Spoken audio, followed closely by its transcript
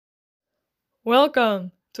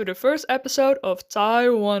Welcome to the first episode of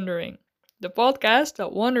Taiwandering, the podcast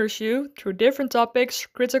that wanders you through different topics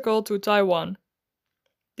critical to Taiwan.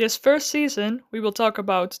 This first season, we will talk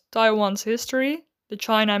about Taiwan's history, the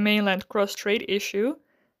China mainland cross-trade issue,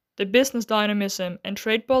 the business dynamism and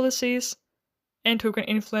trade policies, and who can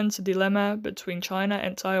influence the dilemma between China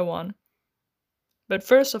and Taiwan. But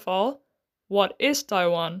first of all, what is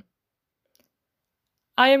Taiwan?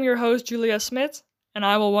 I am your host, Julia Smith, and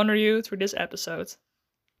I will wander you through this episode.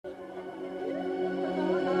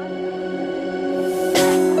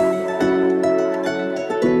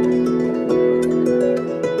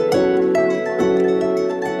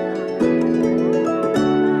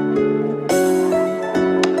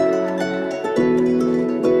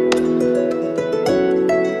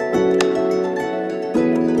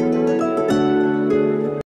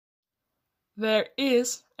 There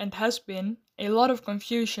is and has been a lot of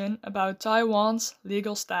confusion about Taiwan's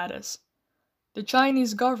legal status. The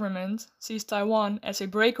Chinese government sees Taiwan as a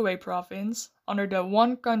breakaway province under the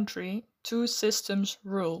one country, two systems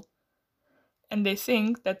rule. And they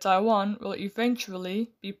think that Taiwan will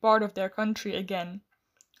eventually be part of their country again.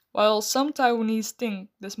 While some Taiwanese think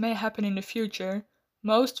this may happen in the future,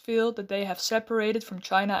 most feel that they have separated from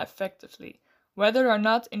China effectively, whether or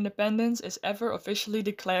not independence is ever officially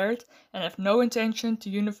declared, and have no intention to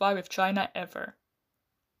unify with China ever.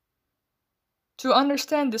 To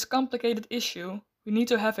understand this complicated issue, we need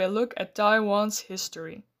to have a look at Taiwan's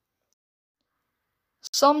history.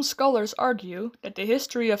 Some scholars argue that the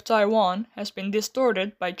history of Taiwan has been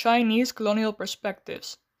distorted by Chinese colonial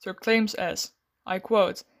perspectives through claims as, I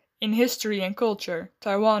quote, "In history and culture,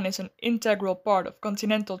 Taiwan is an integral part of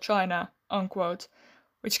continental China," unquote,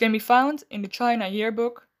 which can be found in the China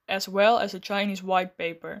Yearbook as well as the Chinese White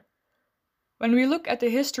Paper. When we look at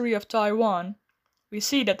the history of Taiwan, we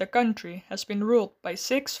see that the country has been ruled by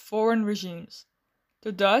 6 foreign regimes.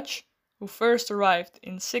 The Dutch, who first arrived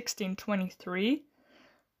in 1623,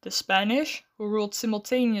 the Spanish, who ruled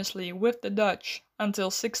simultaneously with the Dutch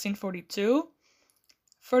until 1642.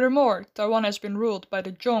 Furthermore, Taiwan has been ruled by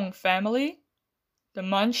the Zhong family, the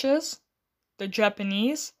Manchus, the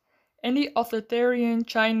Japanese, and the authoritarian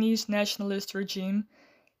Chinese nationalist regime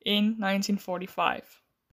in 1945.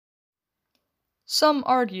 Some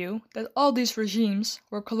argue that all these regimes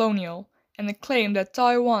were colonial, and the claim that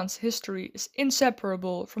Taiwan's history is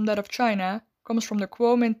inseparable from that of China comes from the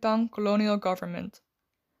Kuomintang colonial government.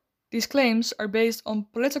 These claims are based on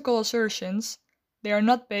political assertions, they are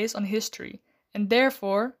not based on history, and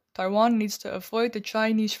therefore Taiwan needs to avoid the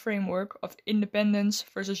Chinese framework of independence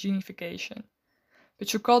versus unification, but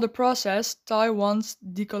should call the process Taiwan's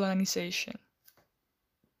decolonization.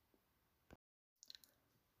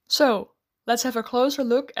 So, let's have a closer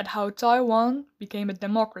look at how Taiwan became a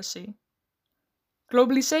democracy.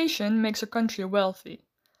 Globalization makes a country wealthy,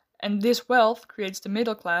 and this wealth creates the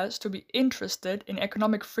middle class to be interested in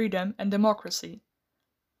economic freedom and democracy.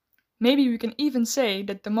 Maybe we can even say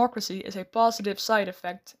that democracy is a positive side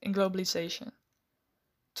effect in globalization.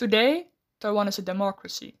 Today, Taiwan is a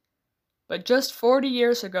democracy, but just 40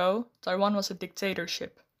 years ago, Taiwan was a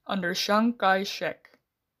dictatorship under Chiang Kai-shek.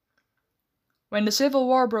 When the Civil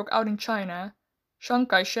War broke out in China, Chiang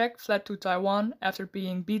Kai-shek fled to Taiwan after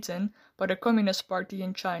being beaten by the Communist Party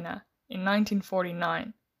in China in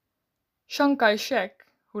 1949. Chiang Kai-shek,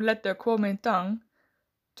 who led the Kuomintang,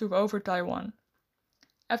 took over Taiwan.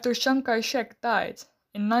 After Chiang Kai-shek died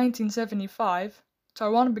in 1975,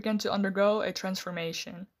 Taiwan began to undergo a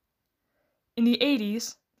transformation. In the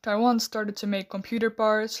 80s, Taiwan started to make computer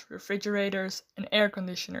parts, refrigerators, and air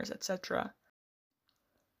conditioners, etc.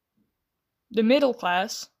 The middle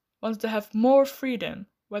class wanted to have more freedom,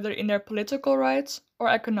 whether in their political rights or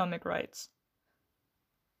economic rights.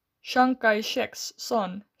 Chiang Kai-shek's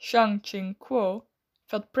son, Chiang Ching-kuo,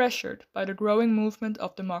 felt pressured by the growing movement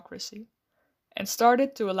of democracy and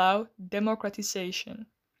started to allow democratization.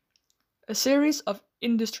 A series of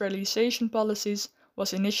industrialization policies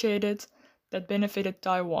was initiated that benefited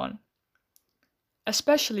Taiwan,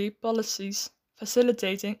 especially policies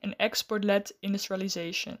facilitating an export-led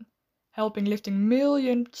industrialization, helping lifting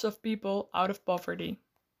millions of people out of poverty.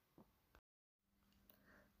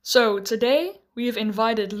 So today we have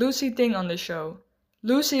invited Lucy Ting on the show.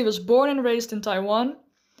 Lucy was born and raised in Taiwan,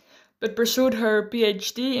 but pursued her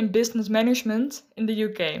PhD in business management in the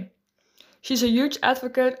UK. She's a huge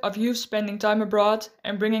advocate of youth spending time abroad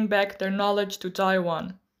and bringing back their knowledge to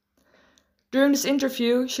Taiwan. During this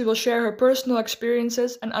interview, she will share her personal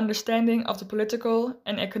experiences and understanding of the political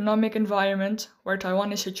and economic environment where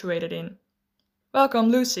Taiwan is situated in. Welcome,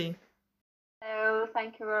 Lucy. Hello,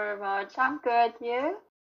 thank you very much. I'm good. You?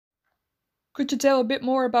 Could you tell a bit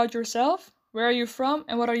more about yourself? Where are you from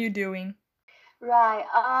and what are you doing? Right.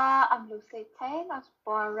 I'm Lucy Tang. I was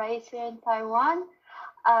born and raised here in Taiwan.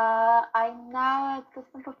 I'm now an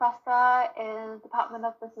assistant professor in Department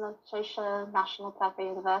of Business Administration, National Taipei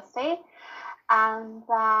University. And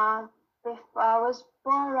before I was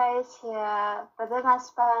born and raised here, but then I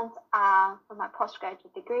spent for my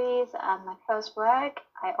postgraduate degrees and my first work,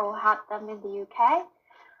 I all had them in the UK.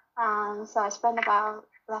 So I spent about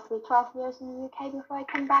roughly 12 years in the UK before I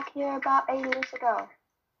came back here about 8 years ago.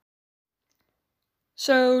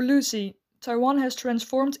 So, Lucy, Taiwan has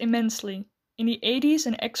transformed immensely. In the 80s,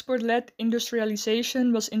 an export led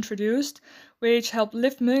industrialization was introduced, which helped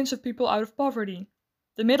lift millions of people out of poverty.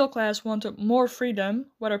 The middle class wanted more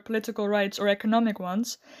freedom, whether political rights or economic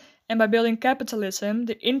ones, and by building capitalism,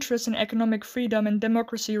 the interest in economic freedom and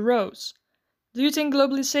democracy rose. Do you think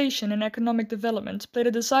globalization and economic development played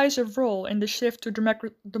a decisive role in the shift to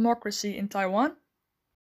democracy in Taiwan?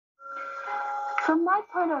 From my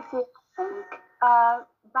point of view, I think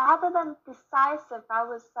rather than decisive, I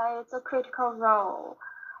would say it's a critical role.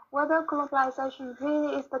 Whether globalization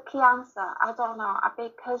really is the key answer, I don't know,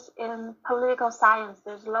 because in political science,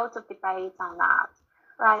 there's loads of debates on that.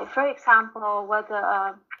 Like, for example,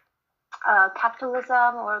 whether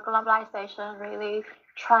capitalism or globalization really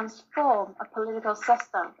transform a political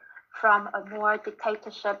system from a more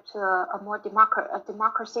dictatorship to a more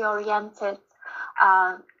democracy-oriented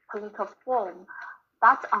uh, political form.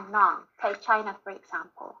 That's unknown. Take China, for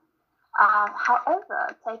example.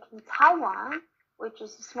 However, taking Taiwan, which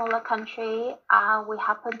is a smaller country, we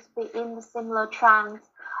happen to be in the similar trend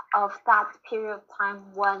of that period of time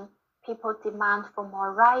when people demand for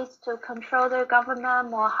more rights to control their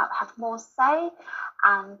government, have more say,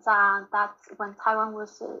 and that's when Taiwan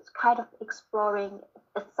was kind of exploring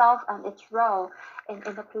itself and its role in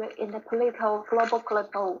the political global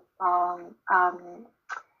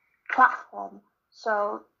platform.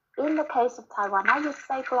 So in the case of Taiwan, I would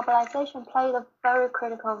say globalization played a very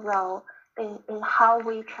critical role in how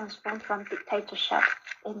we transform from dictatorship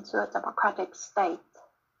into a democratic state.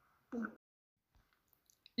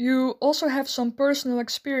 You also have some personal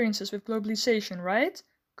experiences with globalization, right?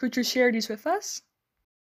 Could you share these with us?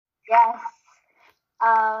 Yes.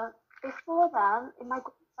 Uh, Before then, in my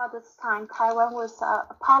grandfather's time, Taiwan was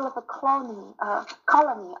a part of a colony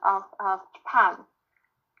of Japan.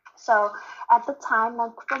 So at the time,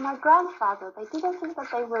 for my grandfather, they didn't think that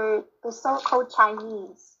they were the so-called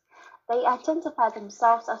Chinese. They identified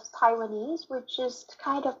themselves as Taiwanese, which is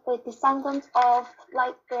kind of the descendants of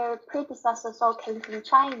like their predecessors all came from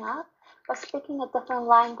China, but speaking a different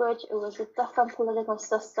language. It was a different political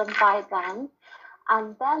system by then.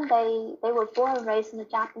 And then they were born and raised in the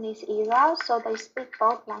Japanese era, so they speak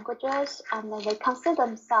both languages, and then they consider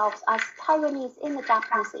themselves as Taiwanese in the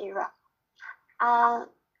Japanese era. And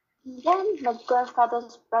then my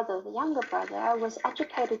grandfather's brother, the younger brother, was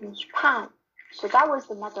educated in Japan. So that was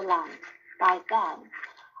the motherland by then.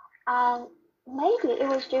 And maybe it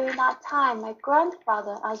was during that time my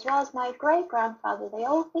grandfather, as well as my great grandfather, they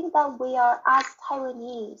all think that we are as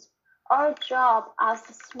Taiwanese. Our job as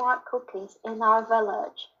the smart cookies in our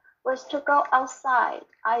village was to go outside,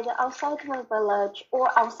 either outside of the village or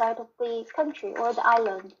outside of the country or the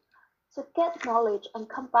island, to get knowledge and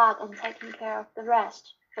come back and taking care of the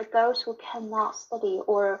rest for those who cannot study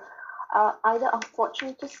or either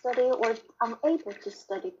unfortunate to study or unable to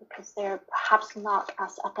study because they're perhaps not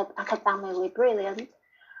as academically brilliant.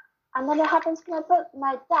 And then it happens to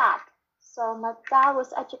my dad. So my dad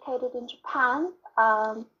was educated in Japan.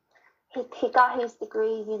 He got his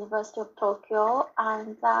degree in University of Tokyo,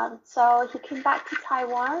 and so he came back to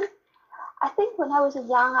Taiwan. I think when I was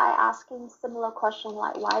young, I asked him similar question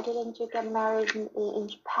like, why didn't you get married in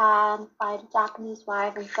Japan, find a Japanese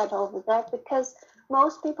wife, and settle over there? Because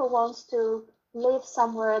most people wants to live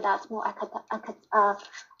somewhere that's more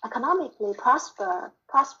economically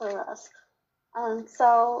prosperous. And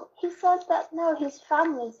so he said that no, his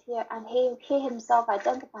family is here, and he himself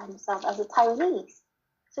identified himself as a Taiwanese.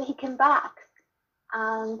 So he came back,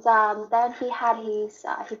 and then he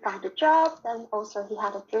found a job. Then also he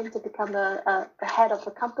had a dream to become the head of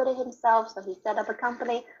a company himself. So he set up a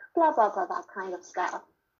company, blah blah blah, that kind of stuff.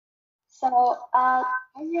 So I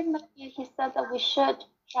remember he said that we should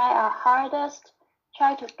try our hardest,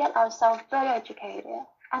 try to get ourselves very educated.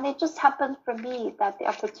 And it just happened for me that the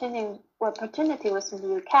opportunity was in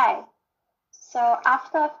the UK. So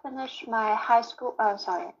after I finished my high school,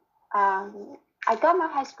 I got my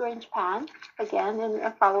high school in Japan again, and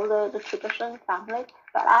I followed the traditional family.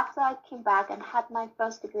 But after I came back and had my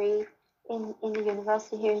first degree in the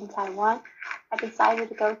university here in Taiwan, I decided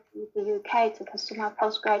to go to the UK to pursue my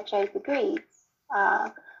postgraduate degrees. Uh,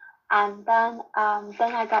 And then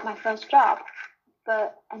I got my first job,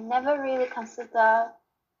 but I never really considered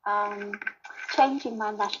changing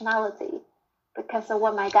my nationality because of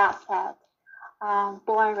what my dad said.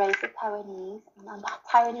 Born and raised Taiwanese, and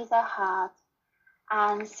Taiwanese at heart.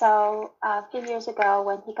 And so a few years ago,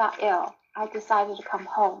 when he got ill, I decided to come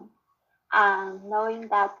home, and knowing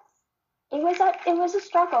that it was a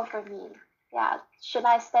struggle for me. Yeah, should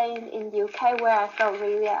I stay in UK where I felt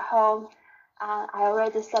really at home? I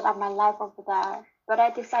already set up my life over there, but I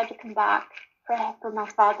decided to come back for my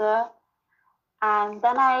father. And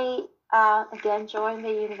then I again joined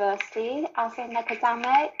the university as an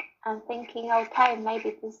academic, and thinking, okay,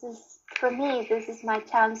 maybe this is for me. This is my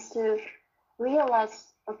chance to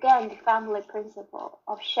realize again the family principle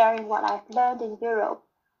of sharing what I've learned in Europe,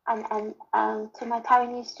 and to my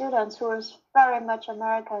Taiwanese students who are very much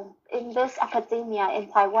American in this academia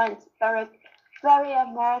in Taiwan, it's very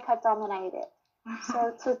America dominated.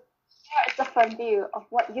 So to share a different view of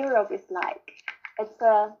what Europe is like, it's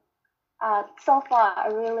so far I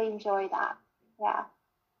really enjoy that. Yeah.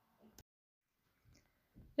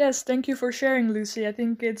 Yes, thank you for sharing, Lucy. I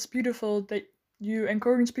think it's beautiful that you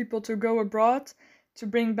encourage people to go abroad to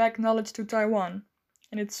bring back knowledge to Taiwan,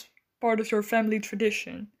 and it's part of your family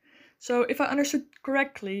tradition. So, if I understood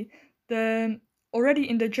correctly, the already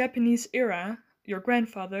in the Japanese era, your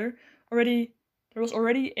grandfather already there was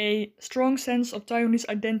already a strong sense of Taiwanese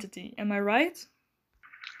identity. Am I right?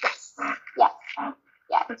 Yes. Yes.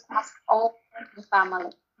 Yeah. It has all the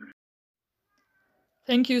family.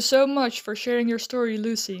 Thank you so much for sharing your story,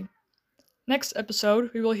 Lucy. Next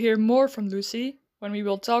episode, we will hear more from Lucy when we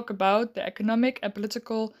will talk about the economic and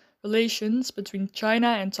political relations between China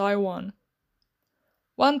and Taiwan.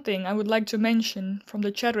 One thing I would like to mention from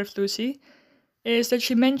the chat with Lucy is that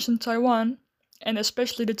she mentioned Taiwan, and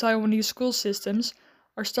especially the Taiwanese school systems,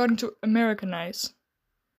 are starting to Americanize.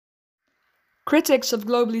 Critics of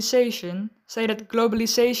globalization say that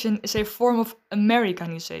globalization is a form of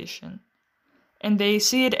Americanization, and they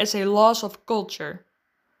see it as a loss of culture.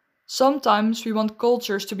 Sometimes we want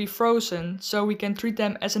cultures to be frozen so we can treat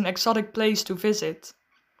them as an exotic place to visit.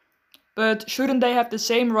 But shouldn't they have the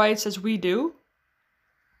same rights as we do?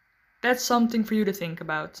 That's something for you to think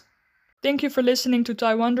about. Thank you for listening to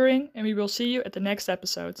Taiwandering, and we will see you at the next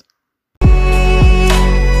episode.